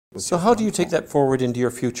So how do you take that forward into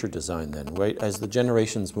your future design then, right? As the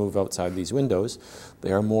generations move outside these windows,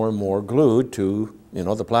 they are more and more glued to, you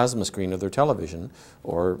know, the plasma screen of their television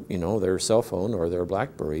or, you know, their cell phone or their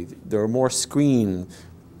BlackBerry. They're more screen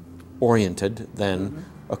oriented than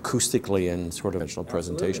acoustically and sort of conventional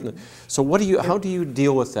presentation. So how do you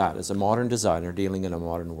deal with that as a modern designer dealing in a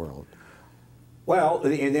modern world? Well,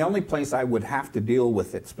 the only place I would have to deal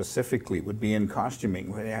with it specifically would be in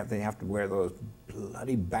costuming, where they have to wear those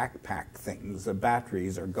bloody backpack things, the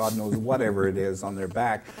batteries or God knows whatever it is on their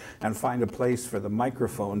back, and find a place for the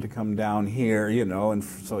microphone to come down here, you know, and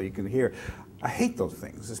so you can hear. I hate those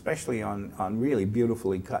things, especially on really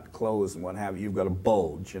beautifully cut clothes and what have you. You've got a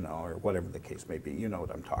bulge, you know, or whatever the case may be. You know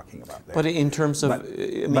what I'm talking about there. But in terms of,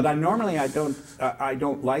 but I normally I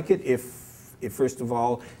don't like it if first of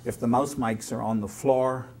all, if the mouse mics are on the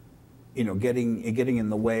floor, you know, getting in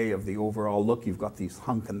the way of the overall look. You've got these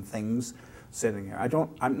hunkin' things sitting here.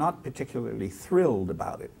 I'm not particularly thrilled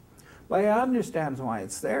about it. But I understand why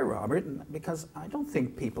it's there, Robert, because I don't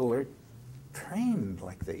think people are trained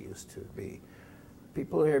like they used to be.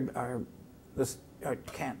 People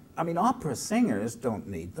can't, I mean, opera singers don't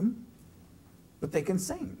need them, but they can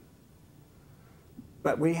sing.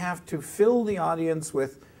 But we have to fill the audience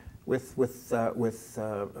with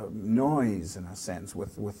noise, in a sense,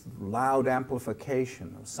 with loud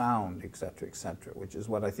amplification of sound, etc., which is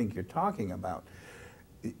what I think you're talking about.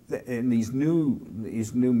 In these new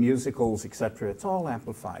musicals, etc., it's all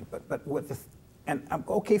amplified. But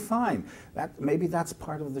okay, fine. Maybe that's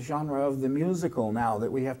part of the genre of the musical now,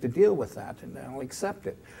 that we have to deal with that, and I'll accept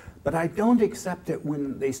it. But I don't accept it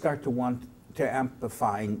when they start to want to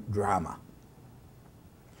amplify drama.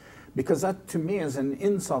 Because that, to me, is an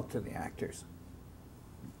insult to the actors.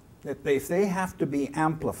 That if they have to be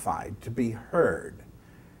amplified to be heard,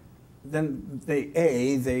 then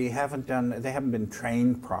they haven't been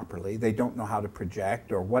trained properly. They don't know how to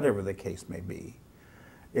project, or whatever the case may be.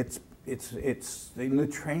 It's in the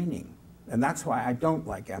training, and that's why I don't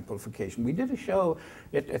like amplification. We did a show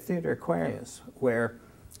at Theatre Aquarius where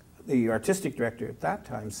the artistic director at that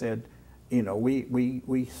time said, you know,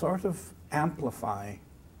 we sort of amplify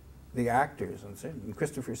the actors, and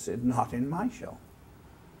Christopher said, not in my show.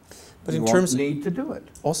 But in terms, need to do it.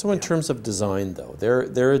 Also, in terms of design, though,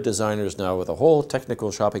 there are designers now with a whole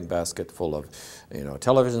technical shopping basket full of, you know,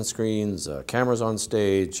 television screens, cameras on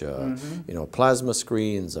stage, you know, plasma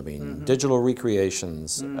screens. I mean, digital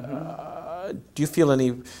recreations. Do you feel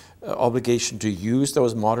any obligation to use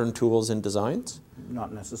those modern tools in designs?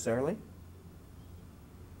 Not necessarily.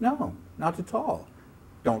 No, not at all.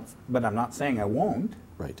 But I'm not saying I won't.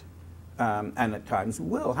 Right. And at times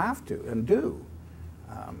will have to and do.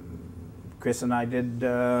 Chris and I did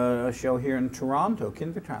a show here in Toronto,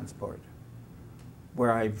 Kindertransport,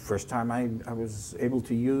 where first time I was able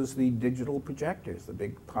to use the digital projectors, the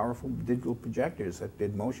big powerful digital projectors that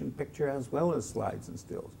did motion picture as well as slides and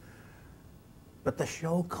stills. But the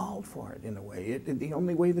show called for it in a way. The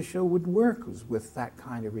only way the show would work was with that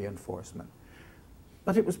kind of reinforcement.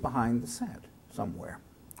 But it was behind the set somewhere.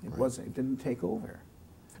 It didn't take over.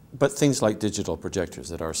 But things like digital projectors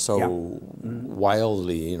that are so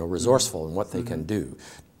wildly, you know, resourceful in what they can do,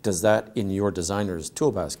 does that, in your designer's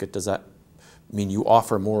tool basket, does that mean you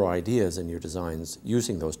offer more ideas in your designs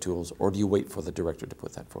using those tools, or do you wait for the director to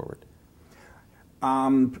put that forward?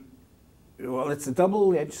 Well, it's a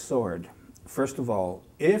double-edged sword. First of all,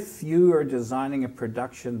 if you are designing a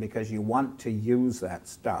production because you want to use that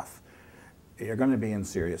stuff, you're going to be in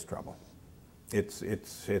serious trouble. It's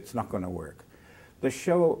not going to work. The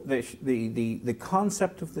show, the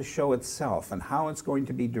concept of the show itself and how it's going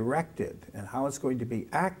to be directed and how it's going to be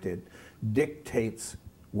acted dictates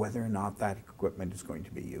whether or not that equipment is going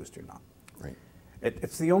to be used or not. Right.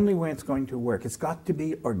 It's the only way it's going to work. It's got to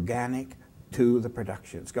be organic to the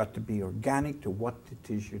production. It's got to be organic to what it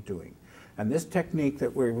is you're doing. And this technique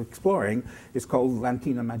that we're exploring is called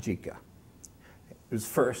Lantina Magica. It was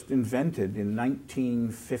first invented in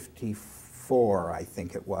 1954, I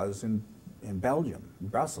think it was, in Belgium, in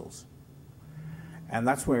Brussels. And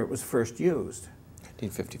that's where it was first used.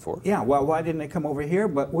 1954? Yeah, well, why didn't it come over here?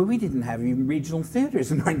 But well, we didn't have even regional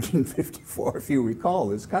theaters in 1954, if you recall,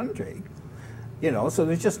 this country. You know, so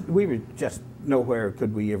we were just nowhere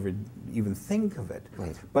could we ever even think of it.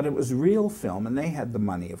 Right. But it was real film, and they had the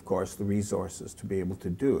money, of course, the resources to be able to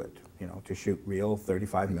do it, you know, to shoot real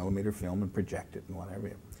 35mm film and project it and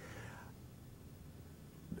whatever.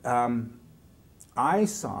 I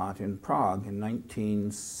saw it in Prague in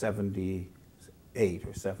 1978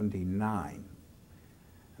 or 79,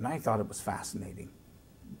 and I thought it was fascinating.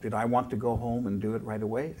 Did I want to go home and do it right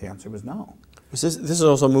away? The answer was no. This is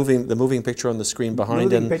also the moving picture on the screen behind,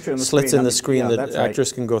 Moving and picture on the slits screen, in I the mean, screen yeah, that that's right.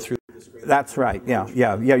 actors can go through. That's right, yeah,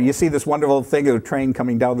 yeah, yeah. You see this wonderful thing of a train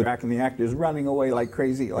coming down the track and the actor's running away like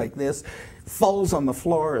crazy like this, falls on the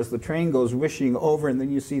floor as the train goes whooshing over, and then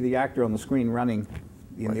you see the actor on the screen running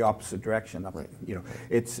in the opposite direction. Up, you know,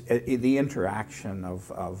 it's the interaction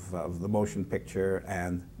of the motion picture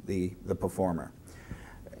and the performer.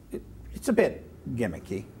 It's a bit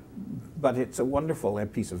gimmicky, but it's a wonderful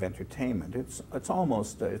piece of entertainment. It's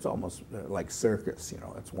almost like circus, you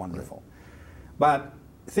know. It's wonderful. But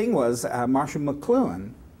the thing was, Marshall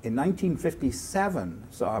McLuhan in 1957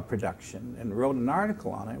 saw a production and wrote an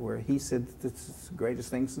article on it where he said this is the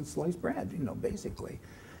greatest thing since sliced bread. You know, basically,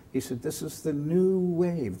 he said this is the new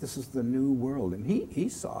wave, this is the new world, and he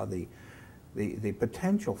saw the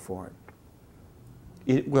potential for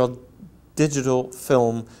it. Well, digital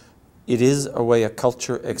film. It is a way a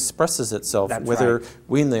culture expresses itself, That's whether right.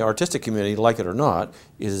 we in the artistic community like it or not.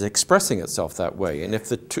 It is expressing itself that way. And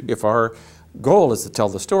if our goal is to tell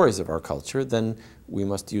the stories of our culture, then we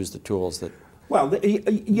must use the tools that... Well,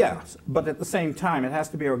 yes, but at the same time, it has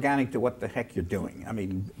to be organic to what the heck you're doing. I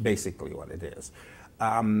mean, basically what it is.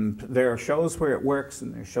 There are shows where it works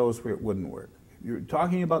and there are shows where it wouldn't work. You're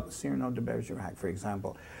talking about the Cyrano de Bergerac, for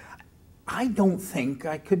example. I don't think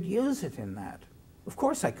I could use it in that. Of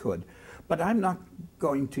course I could, but I'm not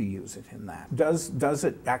going to use it in that. Does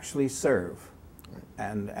it actually serve?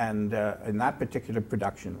 And in that particular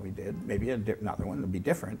production we did, maybe another one would be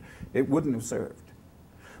different, it wouldn't have served.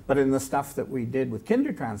 But in the stuff that we did with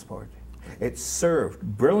Kindertransport, it served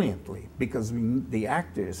brilliantly because the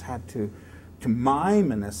actors had to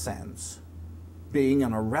mime, in a sense, being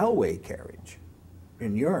in a railway carriage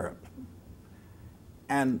in Europe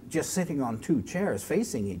and just sitting on two chairs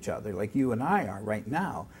facing each other like you and I are right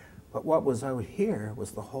now. But what was out here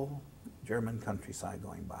was the whole German countryside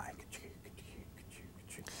going by.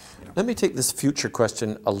 You know. Let me take this future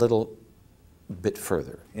question a little bit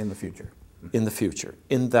further. In the future. In the future.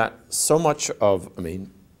 In that so much of, I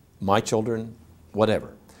mean, my children,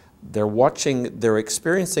 whatever, they're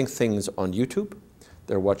experiencing things on YouTube.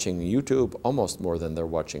 They're watching YouTube almost more than they're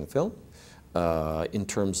watching film. In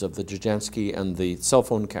terms of the Jajansky and the cell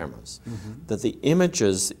phone cameras, that the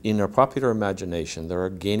images in our popular imagination, they are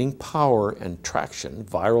gaining power and traction,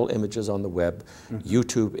 viral images on the web,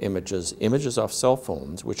 YouTube images, images off cell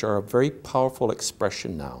phones, which are a very powerful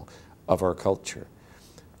expression now of our culture.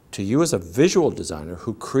 To you as a visual designer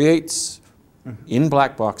who creates in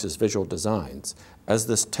black boxes visual designs, as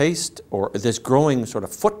this taste or this growing sort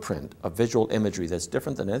of footprint of visual imagery that's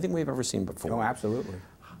different than anything we've ever seen before. Oh, absolutely.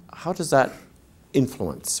 How does that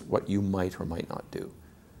influence what you might or might not do?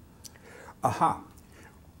 Aha.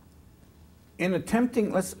 In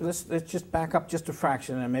attempting, let's just back up just a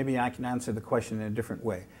fraction and maybe I can answer the question in a different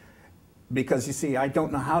way. Because you see, I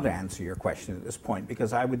don't know how to answer your question at this point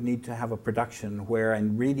because I would need to have a production where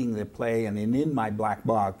I'm reading the play and in my black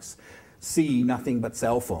box see nothing but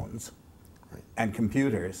cell phones and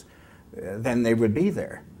computers, then they would be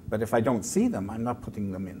there. But if I don't see them, I'm not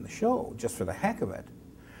putting them in the show just for the heck of it.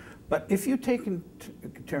 But if you take in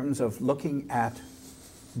terms of looking at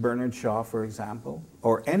Bernard Shaw, for example,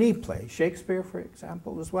 or any play, Shakespeare, for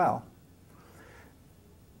example, as well,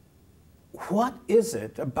 what is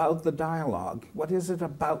it about the dialogue? What is it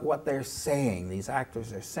about what they're saying, these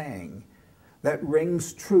actors are saying, that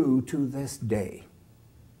rings true to this day?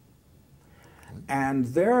 And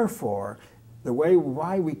therefore,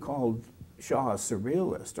 why we called Shaw a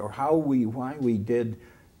surrealist, or why we did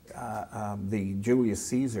the Julius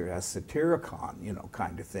Caesar as Satyricon, you know,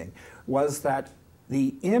 kind of thing, was that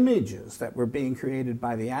the images that were being created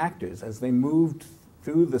by the actors as they moved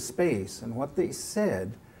through the space and what they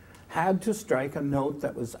said had to strike a note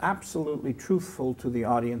that was absolutely truthful to the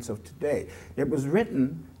audience of today. It was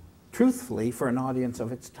written truthfully for an audience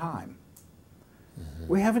of its time.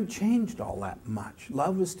 We haven't changed all that much.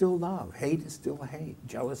 Love is still love. Hate is still hate.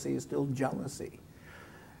 Jealousy is still jealousy.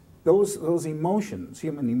 Those emotions,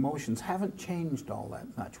 human emotions, haven't changed all that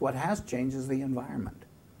much. What has changed is the environment.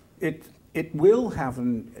 It will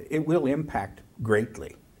impact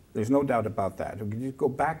greatly. There's no doubt about that. You go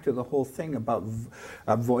back to the whole thing about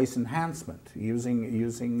voice enhancement,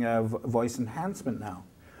 using voice enhancement now.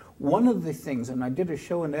 One of the things, and I did a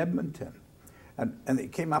show in Edmonton, and they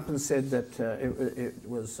came up and said that it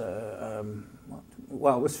was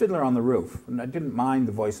Fiddler on the Roof, and I didn't mind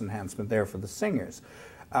the voice enhancement there for the singers.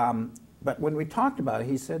 But when we talked about it,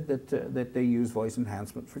 he said that they use voice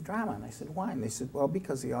enhancement for drama. And I said, why? And they said, well,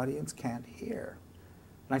 because the audience can't hear.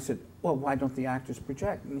 And I said, well, why don't the actors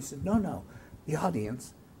project? And he said, no, the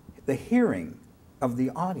audience, the hearing of the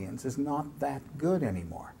audience is not that good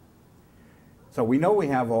anymore. So we know we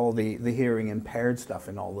have all the hearing impaired stuff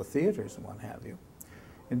in all the theaters and what have you.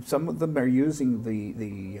 And some of them are using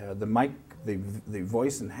the mic, the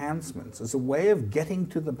voice enhancements as a way of getting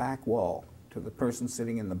to the back wall, to the person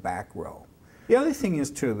sitting in the back row. The other thing is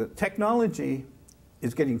too, that technology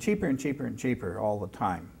is getting cheaper and cheaper and cheaper all the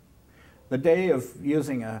time. The day of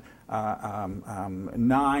using a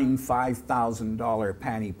 $5,000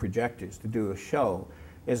 panny projectors to do a show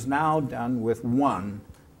is now done with one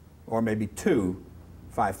or maybe two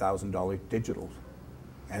 $5,000 digitals.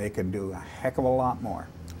 And it can do a heck of a lot more.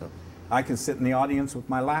 I can sit in the audience with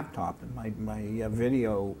my laptop and my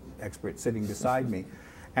video expert sitting beside me,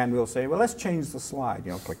 and we'll say, well, let's change the slide.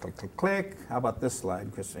 You know, click, click, click, click. How about this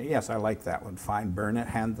slide? Chris says, yes, I like that one. Fine, burn it,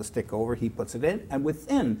 hand the stick over. He puts it in, and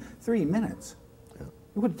within 3 minutes, it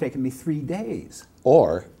would have taken me 3 days.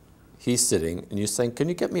 Or he's sitting and you're saying, can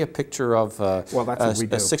you get me a picture of a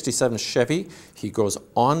 67 Chevy? He goes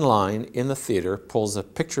online in the theater, pulls a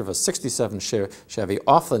picture of a 67 Chevy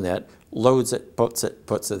off the net, loads it, puts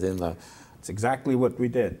it in the... It's exactly what we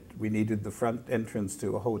did. We needed the front entrance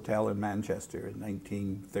to a hotel in Manchester in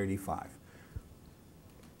 1935.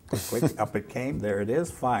 Click, up it came, there it is,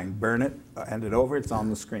 fine, burn it, hand it over, it's on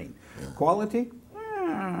the screen. Yeah. Quality?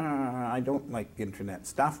 I don't like internet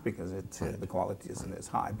stuff because the quality isn't as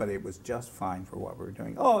high, but it was just fine for what we were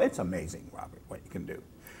doing. Oh, it's amazing, Robert, what you can do.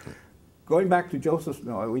 Going back to Joseph,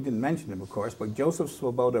 no, we didn't mention him, of course, but Joseph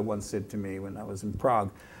Swoboda once said to me when I was in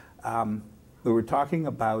Prague, we were talking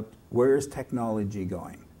about where's technology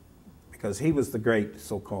going? Because he was the great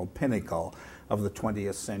so-called pinnacle of the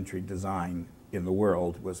 20th century design in the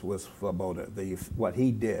world was Swoboda. What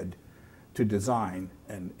he did to design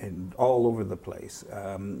and all over the place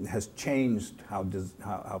has changed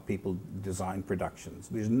how people design productions.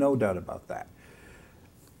 There's no doubt about that.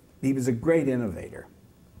 He was a great innovator,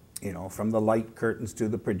 you know, from the light curtains to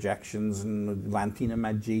the projections, and the Lantina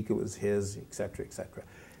Magica was his, et cetera, et cetera.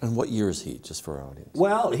 And what year is he, just for our audience?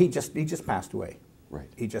 Well, he just passed away. Right.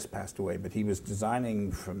 He just passed away, but he was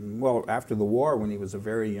designing from, well, after the war when he was a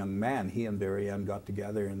very young man, he and Berrien got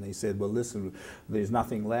together and they said, well, listen, there's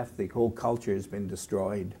nothing left. The whole culture has been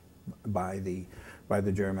destroyed by the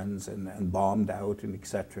Germans and bombed out and et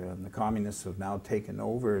cetera. And the communists have now taken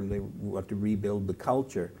over and they want to rebuild the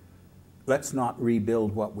culture. Let's not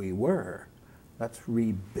rebuild what we were. Let's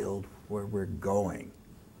rebuild where we're going.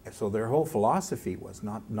 So their whole philosophy was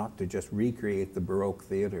not to just recreate the Baroque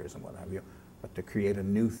theaters and what have you, but to create a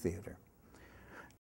new theater.